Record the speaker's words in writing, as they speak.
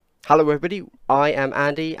Hello everybody, I am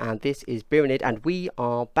Andy and this is Birinid and we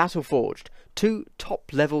are Battleforged, two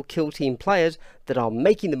top level kill team players that are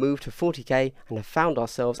making the move to 40k and have found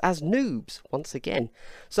ourselves as noobs once again.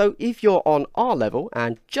 So if you're on our level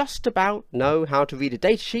and just about know how to read a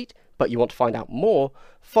datasheet but you want to find out more,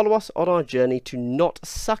 follow us on our journey to not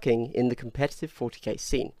sucking in the competitive 40k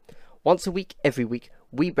scene. Once a week, every week,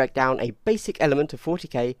 we break down a basic element of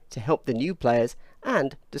 40k to help the new players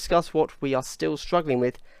and discuss what we are still struggling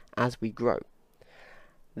with as we grow.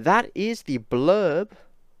 That is the blurb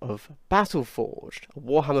of Battleforged, a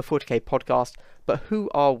Warhammer 40k podcast, but who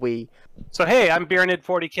are we? So hey, I'm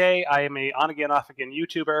Birinid40k. I am a on-again, off-again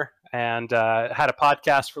YouTuber and had a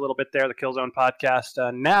podcast for a little bit there, the Killzone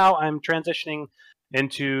podcast. Now I'm transitioning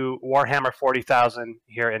into Warhammer 40,000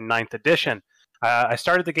 here in 9th edition. I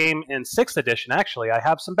started the game in 6th edition, actually. I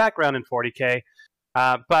have some background in 40k.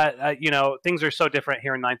 But you know, things are so different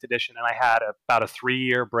here in 9th edition, and I had about a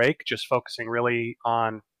 3-year break just focusing really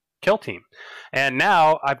on Kill Team. And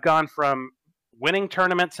now I've gone from winning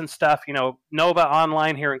tournaments and stuff, you know, Nova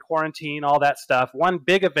Online here in quarantine, all that stuff, won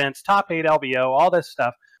big events, top 8 LBO, all this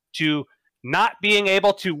stuff, to not being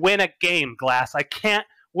able to win a game, Glass. I can't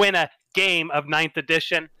win a game of 9th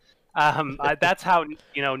edition. That's how,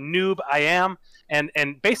 you know, noob I am.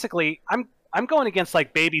 And basically, I'm going against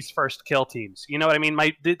like baby's first kill teams. You know what I mean?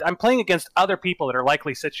 I'm playing against other people that are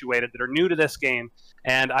likely situated, that are new to this game,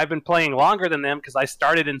 and I've been playing longer than them because I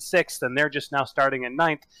started in 6th and they're just now starting in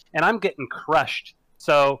 9th, and I'm getting crushed.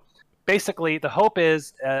 So basically, the hope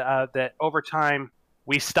is that over time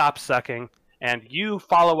we stop sucking and you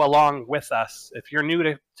follow along with us. If you're new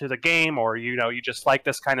to the game, or you know, you just like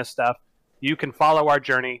this kind of stuff, you can follow our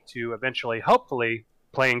journey to eventually, hopefully,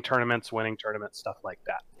 playing tournaments, winning tournaments, stuff like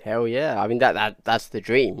that. Hell yeah! I mean that's the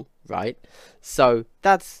dream, right? So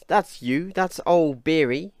that's you. That's old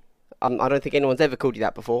Beery. I don't think anyone's ever called you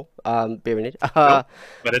that before, Birinid. Nope,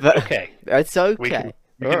 but it's okay. It's okay. We can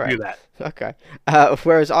do that. Okay.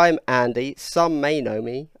 Whereas I'm Andy. Some may know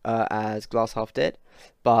me as Glass Half Dead,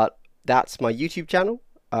 but that's my YouTube channel.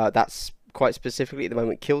 That's quite specifically at the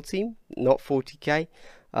moment Kill Team, not 40k.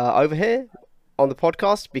 Over here on the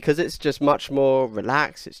podcast, because it's just much more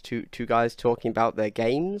relaxed, it's two guys talking about their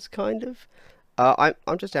games, kind of.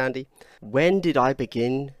 I'm just Andy. When did I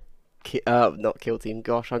begin not Kill Team,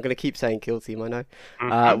 gosh, I'm gonna keep saying Kill Team, I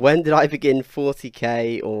know. When did I begin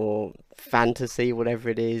 40k or fantasy, whatever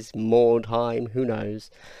it is, Mordheim, who knows?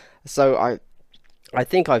 So I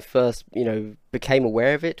think I first, you know, became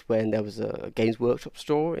aware of it when there was a Games Workshop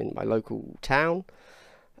store in my local town.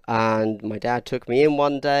 And my dad took me in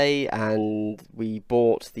one day and we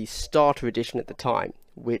bought the starter edition at the time,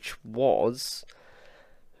 which was,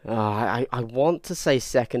 I want to say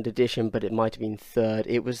 2nd edition, but it might have been 3rd.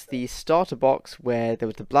 It was the starter box where there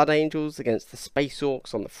was the Blood Angels against the Space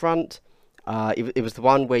Orcs on the front. It was the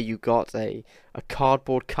one where you got a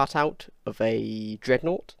cardboard cutout of a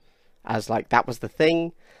Dreadnought, as like that was the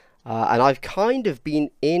thing. And I've kind of been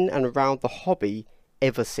in and around the hobby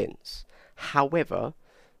ever since. However,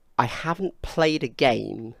 I haven't played a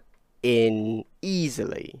game in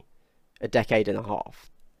easily a decade and a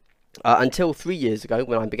half. Until 3 years ago,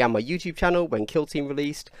 when I began my YouTube channel, when Kill Team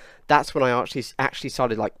released, that's when I actually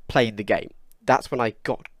started like playing the game. That's when I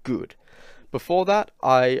got good. Before that,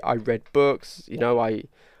 I read books. You know, I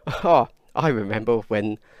remember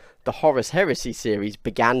when the Horus Heresy series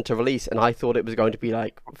began to release, and I thought it was going to be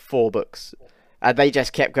like 4 books. And they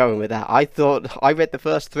just kept going with that. I read the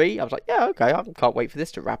first 3. I was like, yeah, okay, I can't wait for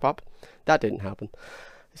this to wrap up. That didn't happen.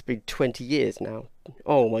 It's been 20 years now.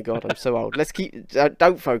 Oh my god, I'm so old. Let's keep...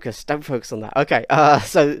 don't focus on that. Okay,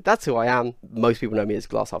 so that's who I am. Most people know me as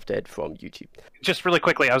Glass Half Dead from YouTube. Just really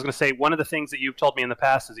quickly, I was going to say, one of the things that you've told me in the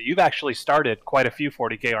past is that you've actually started quite a few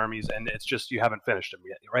 40k armies, and it's just you haven't finished them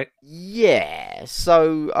yet, right? Yeah,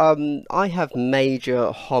 so I have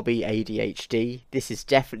major hobby ADHD. This is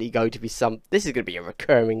definitely going to be this is going to be a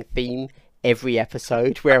recurring theme every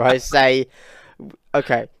episode where I say,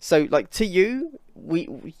 okay, so like to you,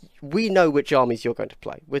 we know which armies you're going to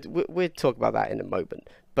play. We'll talk about that in a moment.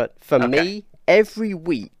 But for me, every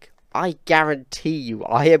week, I guarantee you,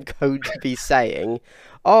 I am going to be saying,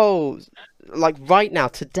 oh, like right now,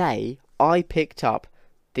 today, I picked up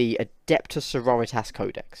the Adeptus Sororitas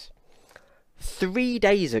Codex. 3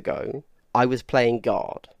 days ago, I was playing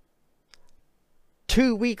Guard.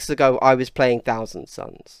 2 weeks ago, I was playing Thousand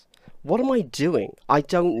Suns. What am I doing? I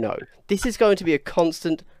don't know. This is going to be a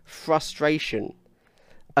constant frustration.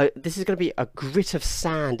 This is going to be a grit of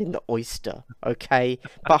sand in the oyster, okay?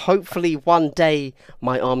 But hopefully one day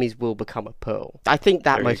my armies will become a pearl. I think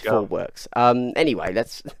that metaphor works. Anyway,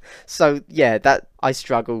 so yeah, that I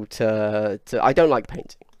struggle to I don't like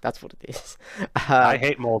painting. That's what it is. I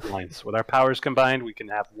hate mold lines. With our powers combined, we can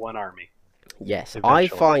have one army Yes, I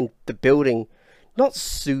eventually. find the building not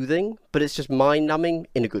soothing, but it's just mind numbing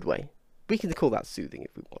in a good way. We can call that soothing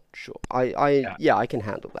if we want. Sure, Yeah. yeah, I can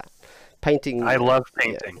handle that. I Painting, love yeah,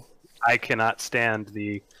 painting. I cannot stand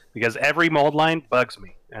because every mold line bugs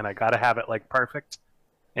me, and I gotta have it like perfect.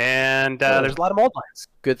 And there's oh, a lot of mold lines.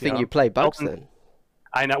 good You thing know, you play bugs building, then.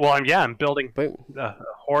 I know. Well, I'm building Boom,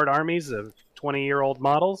 horde armies of 20-year-old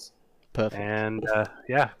models, perfect. and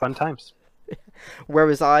yeah, fun times.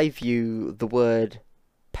 Whereas I view the word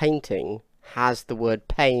painting has the word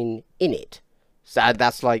pain in it. So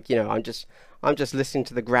that's like, I'm just listening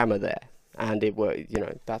to the grammar there, and it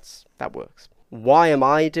works. That works. Why am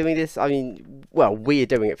I doing this? I mean, well, we're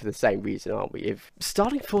doing it for the same reason, aren't we? If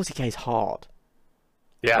starting 40k is hard,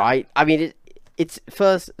 Yeah. right? I mean, it's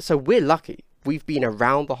first. So we're lucky. We've been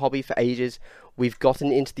around the hobby for ages. We've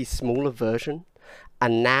gotten into the smaller version,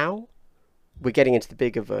 and now we're getting into the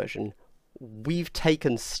bigger version. We've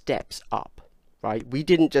taken steps up, right? We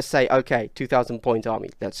didn't just say, okay, 2,000 point army,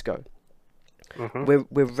 let's go. Hmm.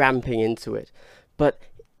 We're ramping into it, but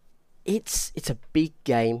it's a big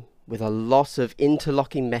game with a lot of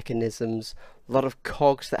interlocking mechanisms, a lot of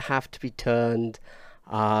cogs that have to be turned.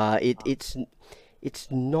 It's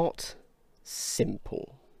not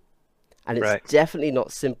simple, and it's Right. definitely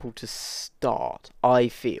not simple to start, I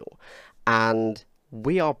feel. And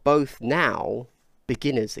we are both now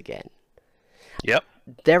beginners again. Yep.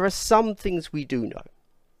 There are some things we do know,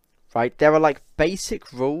 right? There are like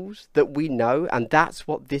basic rules that we know, and that's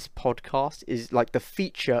what this podcast is like. The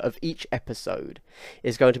feature of each episode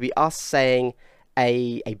is going to be us saying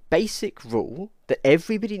a basic rule that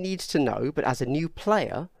everybody needs to know, but as a new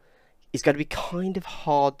player, is going to be kind of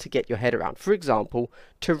hard to get your head around. For example,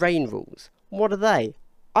 terrain rules. What are they?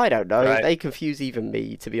 I don't know. Right. They confuse even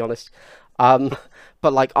me, to be honest. But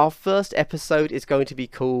like our first episode is going to be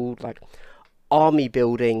called like army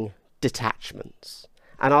building detachments,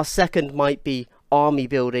 and our second might be army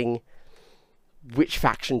building which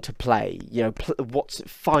faction to play. What's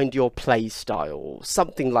find your play style,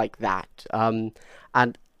 something like that. And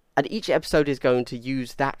each episode is going to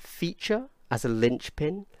use that feature as a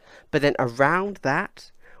linchpin, but then around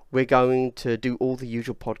that, we're going to do all the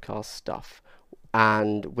usual podcast stuff,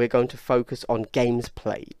 and we're going to focus on games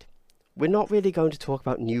played. We're not really going to talk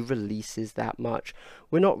about new releases that much.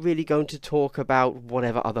 We're not really going to talk about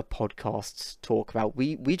whatever other podcasts talk about.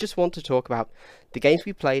 We just want to talk about the games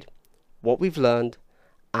we played, what we've learned,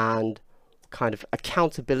 and kind of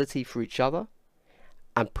accountability for each other,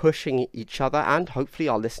 and pushing each other, and hopefully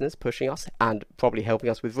our listeners pushing us, and probably helping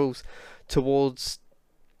us with rules, towards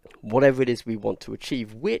whatever it is we want to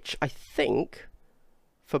achieve, which I think,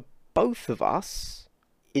 for both of us,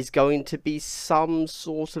 is going to be some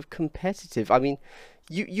sort of competitive. I mean,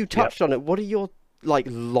 you Yep. touched on it. What are your like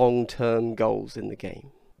long-term goals in the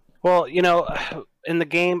game? Well, in the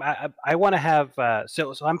game, I want to have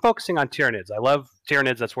so I'm focusing on Tyranids. I love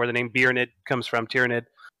Tyranids. That's where the name Beernid comes from. Tyrannid.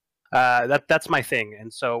 That's my thing.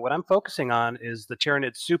 And so what I'm focusing on is the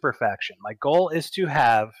Tyranid super faction. My goal is to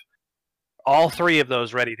have all three of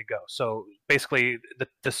those ready to go. So basically,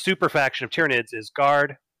 the super faction of Tyranids is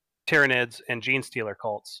Guard, Tyranids, and Gene Stealer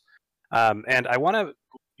cults. And I want to,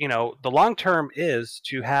 the long term is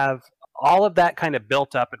to have all of that kind of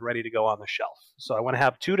built up and ready to go on the shelf. So I want to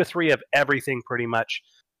have 2 to 3 of everything pretty much.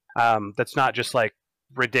 That's not just like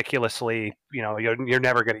ridiculously, you're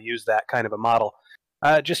never going to use that kind of a model.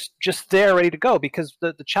 Just there ready to go, because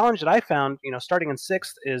the challenge that I found, starting in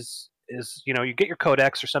 6th is you get your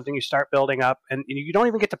codex or something, you start building up, and you don't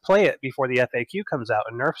even get to play it before the FAQ comes out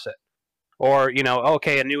and nerfs it, or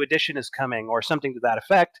okay, a new edition is coming or something to that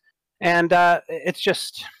effect. And it's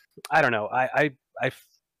just, I don't know, I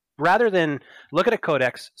rather than look at a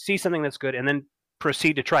codex, see something that's good, and then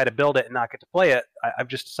proceed to try to build it and not get to play it, I've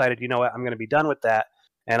just decided, you know what, I'm going to be done with that,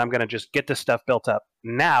 and I'm going to just get this stuff built up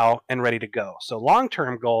now and ready to go. So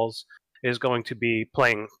long-term goals is going to be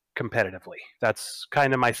playing competitively. That's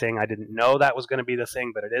kind of my thing. I didn't know that was going to be the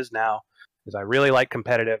thing, but it is now, because I really like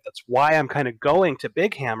competitive. That's why I'm kind of going to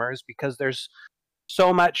Big Hammers, because there's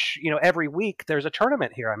so much, every week there's a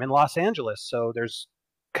tournament here. I'm in Los Angeles, so there's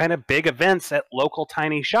kind of big events at local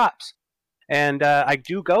tiny shops. And I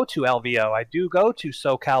do go to LVO, I do go to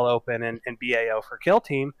SoCal Open and BAO for Kill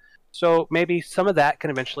Team. So maybe some of that can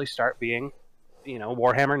eventually start being,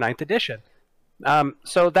 Warhammer 9th edition.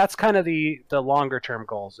 So that's kind of the longer term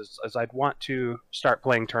goals, is I'd want to start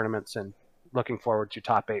playing tournaments and looking forward to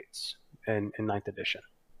top 8s in 9th edition.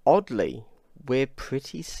 Oddly, we're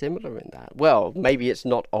pretty similar in that. Well, maybe it's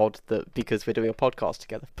not odd that because we're doing a podcast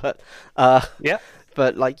together, but Yeah.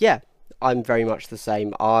 but like, yeah, I'm very much the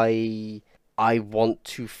same. I want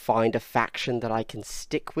to find a faction that I can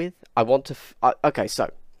stick with. I want to. Okay,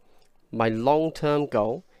 so my long-term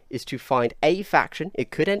goal is to find a faction.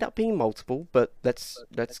 It could end up being multiple, but let's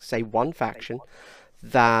say one faction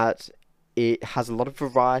that it has a lot of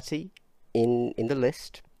variety in the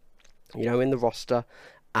list, in the roster,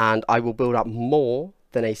 and I will build up more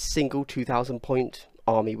than a single 2,000 point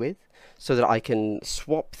army with, so that I can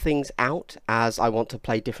swap things out as I want to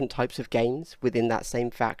play different types of games within that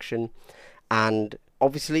same faction. And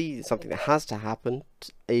obviously, something that has to happen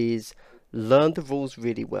is learn the rules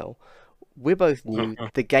really well. We're both new.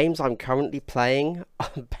 The games I'm currently playing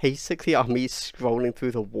basically are me scrolling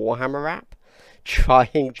through the Warhammer app,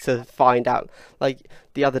 trying to find out. Like,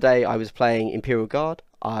 the other day I was playing Imperial Guard.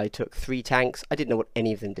 I took 3 tanks. I didn't know what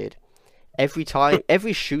any of them did. Every time,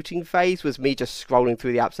 every shooting phase was me just scrolling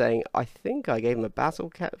through the app saying, I think I gave him a battle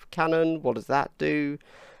cannon. What does that do?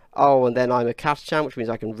 Oh, and then I'm a Catachan, which means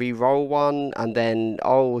I can re-roll one. And then,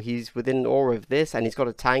 oh, he's within aura of this, and he's got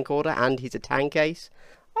a tank order, and he's a tank ace.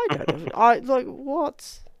 I don't know.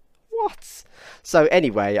 What? What? So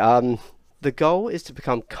anyway, the goal is to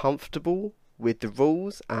become comfortable with the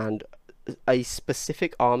rules and a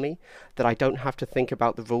specific army that I don't have to think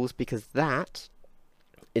about the rules, because that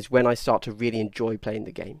is when I start to really enjoy playing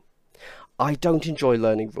the game. I don't enjoy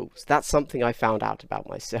learning rules. That's something I found out about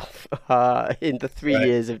myself in the 3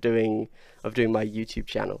 years of doing my YouTube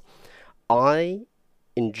channel. I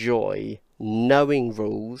enjoy knowing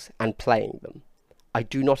rules and playing them. I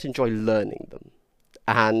do not enjoy learning them.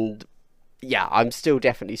 And yeah, I'm still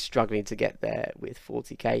definitely struggling to get there with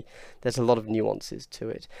 40k. There's a lot of nuances to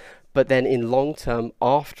it. But then in long term,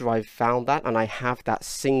 after I've found that and I have that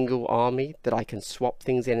single army that I can swap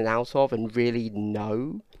things in and out of and really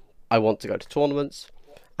know, I want to go to tournaments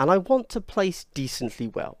and I want to place decently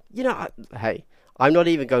well. Hey, I'm not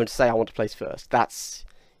even going to say I want to place first. That's,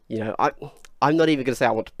 I'm not even going to say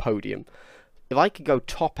I want to podium. If I could go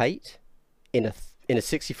top 8 in a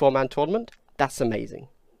 64-man tournament, that's amazing.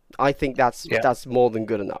 I think that's more than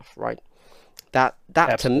good enough, right? That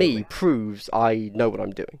to me proves I know what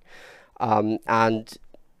I'm doing, and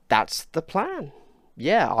that's the plan.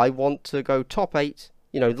 Yeah, I want to go top 8.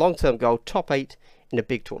 Long-term goal, top 8 in a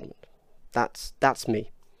big tournament. That's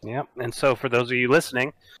me. Yeah, and so for those of you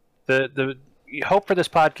listening, the hope for this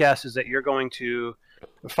podcast is that you're going to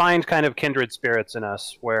find kind of kindred spirits in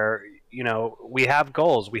us, where we have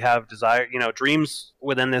goals, we have desire, dreams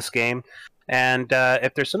within this game. And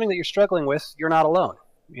if there's something that you're struggling with, you're not alone.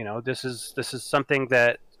 This is something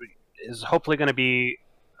that is hopefully going to be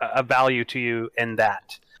a value to you in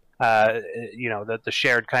that, the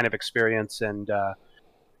shared kind of experience and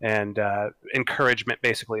encouragement,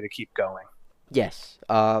 basically, to keep going. Yes,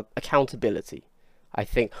 accountability, I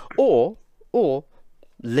think, or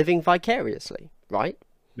living vicariously, right?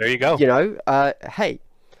 There you go. Hey,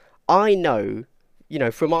 I know.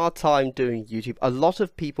 From our time doing YouTube, a lot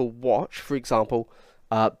of people watch, for example,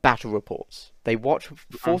 battle reports. They watch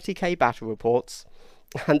 40k battle reports,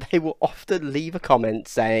 and they will often leave a comment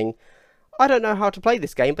saying, I don't know how to play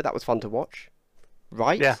this game, but that was fun to watch.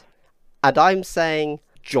 Right? Yeah. And I'm saying,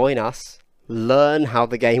 join us, learn how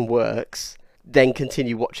the game works, then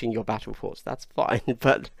continue watching your battle reports. That's fine.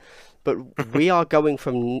 But we are going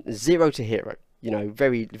from 0 to hero.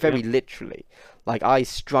 Very, very literally. Like, I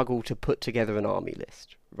struggle to put together an army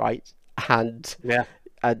list, right? And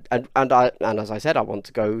as I said, I want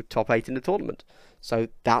to go top 8 in the tournament. So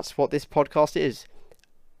that's what this podcast is.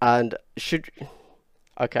 And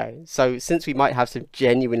so since we might have some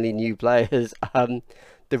genuinely new players,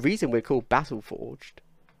 the reason we're called Battleforged,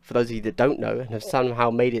 for those of you that don't know and have somehow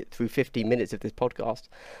made it through 15 minutes of this podcast,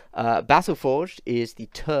 Battleforged is the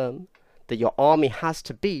term that your army has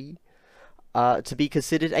to be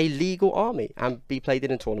considered a legal army and be played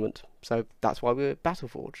in a tournament. So that's why we're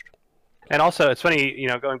Battleforged. And also, it's funny,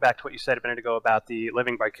 going back to what you said a minute ago about the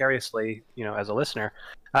living vicariously, as a listener,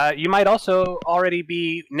 you might also already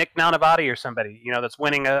be Nick Nanavati or somebody, that's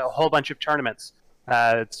winning a whole bunch of tournaments.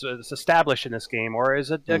 It's established in this game, or is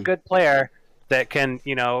a good player that can,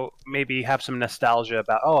 maybe have some nostalgia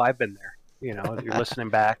about, oh, I've been there. You're listening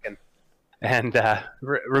back and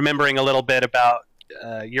remembering a little bit about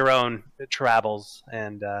your own travels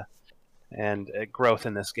and growth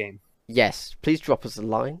in this game. Yes, please drop us a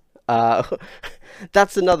line.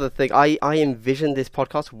 That's another thing. I envision this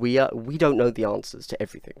podcast. We don't know the answers to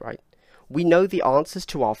everything, right? We know the answers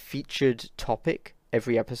to our featured topic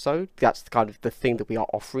every episode. That's kind of the thing that we are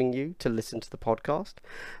offering you to listen to the podcast.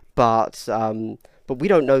 But we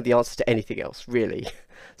don't know the answers to anything else, really.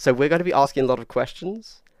 So we're going to be asking a lot of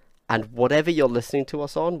questions, and whatever you're listening to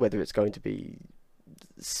us on, whether it's going to be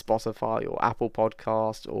Spotify or Apple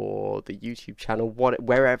Podcast or the YouTube channel,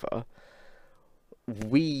 wherever,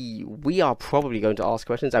 we are probably going to ask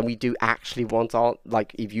questions, and we do actually want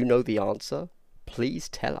like, if you know the answer, please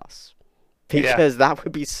tell us, because that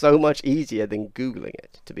would be so much easier than Googling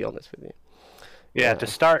it, to be honest with you. Yeah, to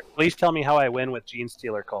start, please tell me how I win with Gene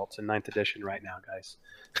Stealer cults in 9th edition right now, guys.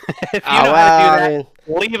 If you know how to do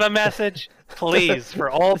that, leave a message, please, for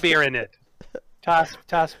all beer in it. Toss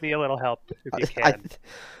me a little help if you can.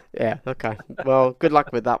 Yeah, okay. Well, good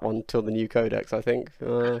luck with that one till the new codex, I think.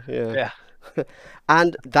 Yeah.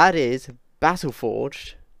 And that is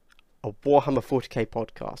Battleforged, a Warhammer 40k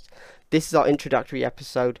podcast. This is our introductory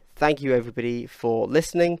episode. Thank you, everybody, for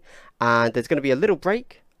listening. And there's going to be a little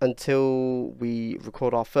break until we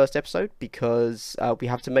record our first episode, because we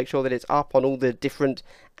have to make sure that it's up on all the different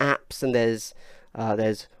apps, and there's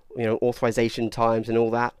authorization times and all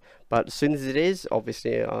that. But as soon as it is,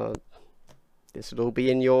 obviously, this will all be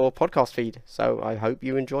in your podcast feed. So I hope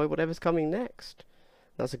you enjoy whatever's coming next.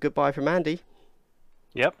 That's a goodbye from Andy.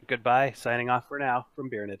 Yep, goodbye. Signing off for now from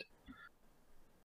Beernid.